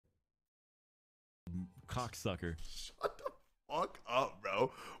cocksucker. Shut the fuck up,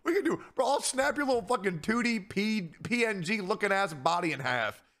 bro. We can do, bro. I'll snap your little fucking 2D PNG looking ass body in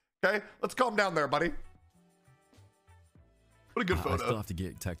half. Okay, let's calm down there, buddy. What a good photo. I still have to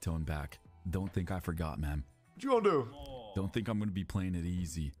get Tectone back. Don't think I forgot, man. What you gonna do? Don't think I'm gonna be playing it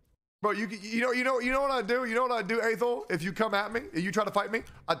easy. Bro, you know what I do? You know what I do, Aethel? If you come at me, if you try to fight me,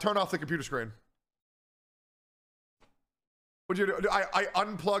 I turn off the computer screen. What do you do? I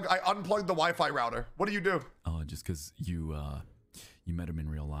unplug the Wi-Fi router. What do you do? Oh, just because you met him in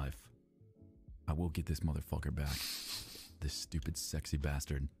real life. I will get this motherfucker back. This stupid, sexy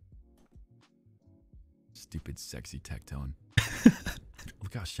bastard. Stupid, sexy Tectone.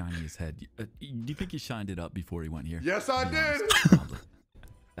 Look how shiny his head. Do you think he shined it up before he went here? Yes, I did.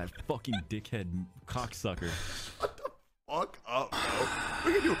 That fucking dickhead cocksucker. Shut the fuck up, bro.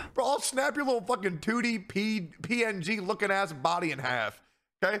 We can do, bro. I'll snap your little fucking 2D PNG looking ass body in half.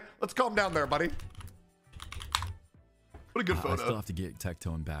 Okay, let's calm down there, buddy. What a good photo. I still have to get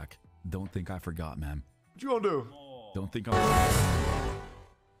Tectone back. Don't think I forgot, man. What you gonna do? Don't think I'm.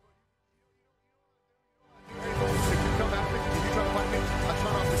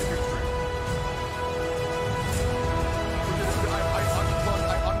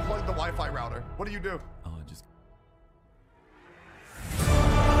 Wi-Fi router. What do you do? Oh, just.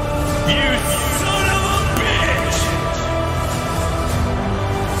 You son of a bitch!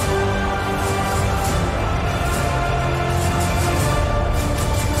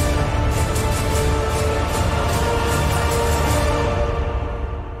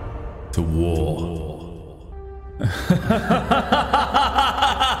 To war.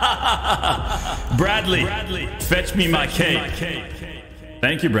 Bradley, fetch me my cake.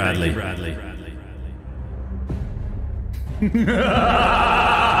 Thank you, Bradley.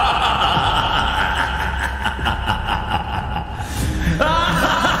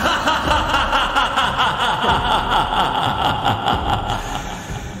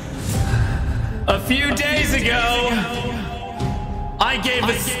 A few days ago, I gave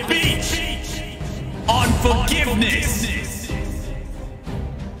a speech on forgiveness.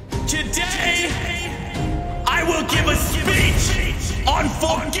 Today, I will give a speech on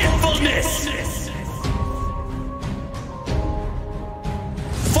forgetfulness.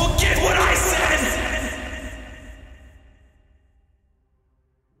 Forget what I said.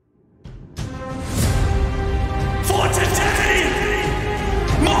 For today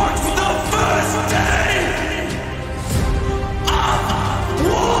marks the first day of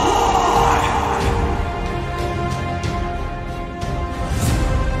war.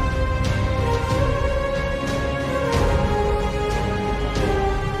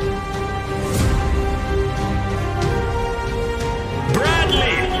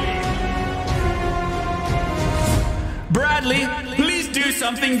 Bradley, please do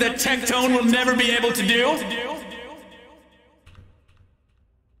something that Tectone will never be able to do.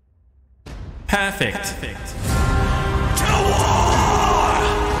 Perfect. To war!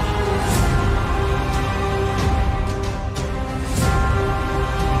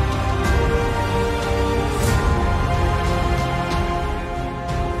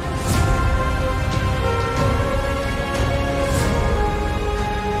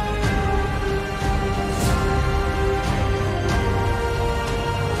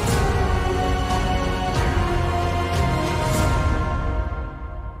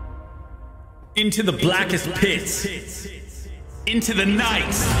 Into the blackest pits, into the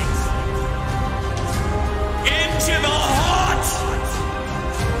night, into the heart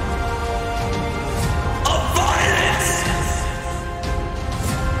of violence,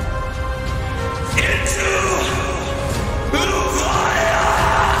 into the fire.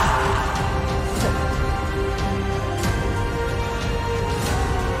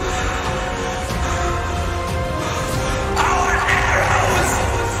 Our arrows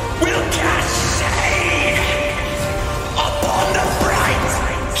will cast upon the bright,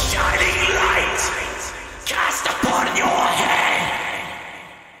 shining light cast upon your head.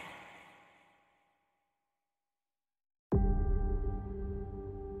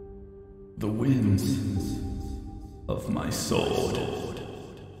 The winds of my sword.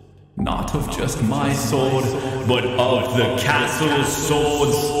 Not of just my sword, but of the castle's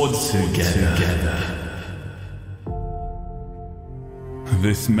swords together.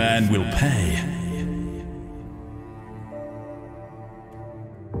 This man will pay.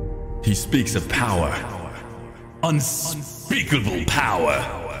 He speaks of power. Unspeakable power.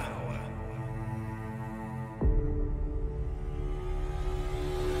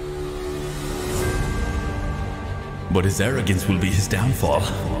 But his arrogance will be his downfall.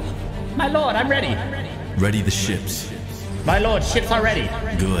 My lord, I'm ready. Ready the ships. My lord, ships are ready.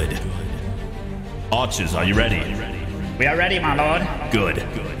 Good. Archers, are you ready? We are ready, my lord. Good.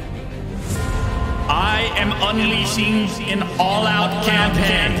 I am unleashing an all-out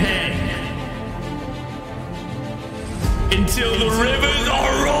campaign until the rivers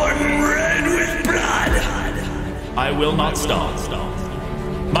are roaring red with blood. I will not stop.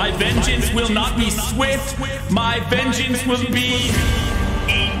 My vengeance will not be swift. My vengeance will be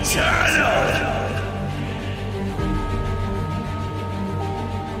eternal.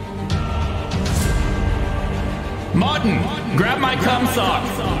 Martin, grab my cum sock.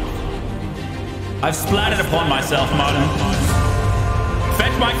 I've splattered upon myself, Martin.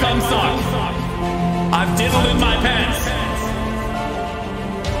 Fetch my cum sock. I've diddled in my pants.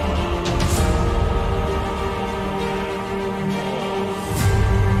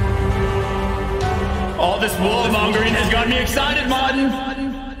 All this warmongering has got me excited, Martin.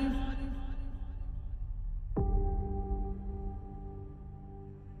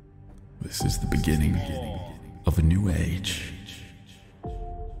 This is the beginning of a new age.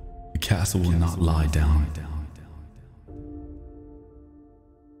 The castle will not lie down.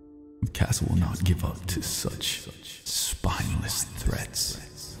 The castle will not give up to such spineless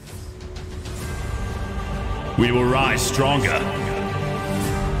threats. We will rise stronger.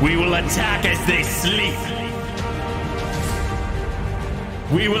 We will attack as they sleep.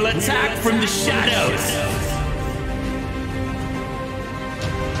 We will attack from the shadows.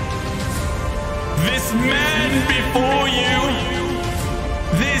 This man before you,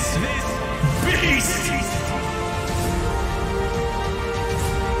 this beast,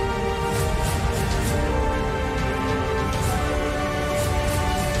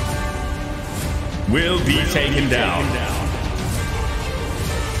 will be taken down.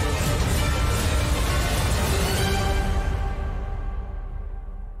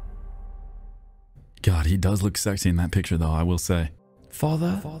 God, he does look sexy in that picture, though, I will say.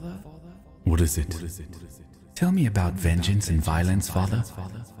 Father? What is it? Tell me about vengeance and violence, Father.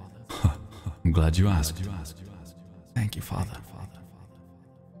 I'm glad you asked. Thank you, Father.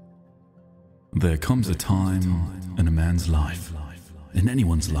 There comes a time in a man's life, in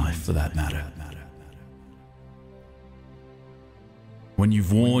anyone's life for that matter, when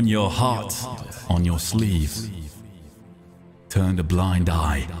you've worn your heart on your sleeve, turned a blind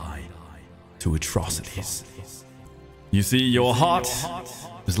eye to atrocities. You see, your heart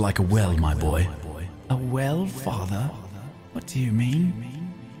is like a well, my boy. A well, Father? What do you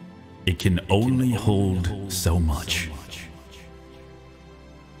mean? It can only hold so much.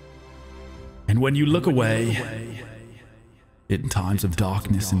 And when you look away, in times of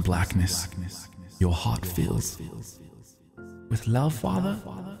darkness and blackness, your heart fills with love, Father?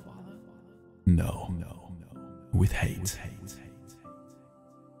 No, with hate.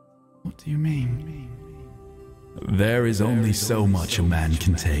 What do you mean? There is only so much a man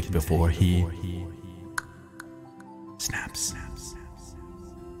can take before he snaps.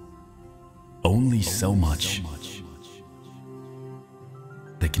 Only so much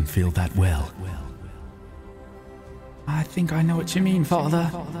they can feel that well. I think I know what you mean,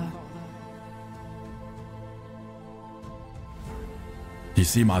 Father. You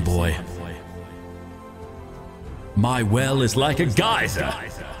see, my boy, my well is like a geyser,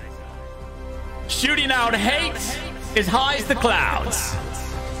 shooting out hate as high as the clouds.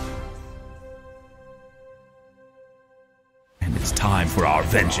 And it's time for our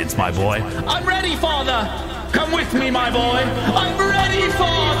vengeance, my boy. I'm ready, Father. Come with me, my boy. I'm ready,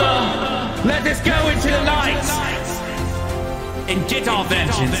 Father. Let us go into the night and get our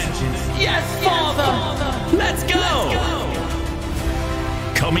vengeance. Yes, Father. Let's go.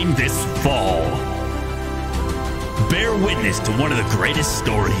 Coming this fall, bear witness to one of the greatest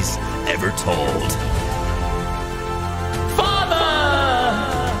stories ever told.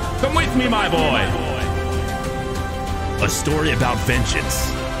 Father! Come with me, my boy. A story about vengeance,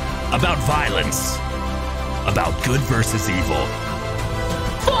 about violence, about good versus evil.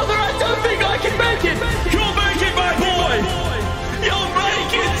 Father, I don't think I can make it! You'll make it, my boy! You'll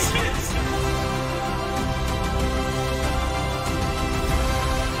make it!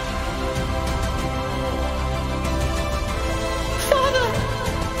 Father,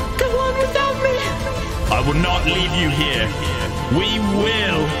 go on without me! I will not leave you here. We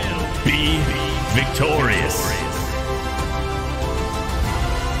will be victorious.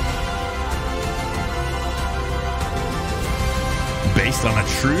 Based on a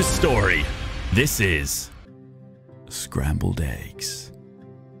true story, this is Scrambled Eggs,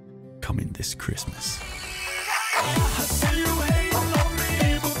 coming this Christmas.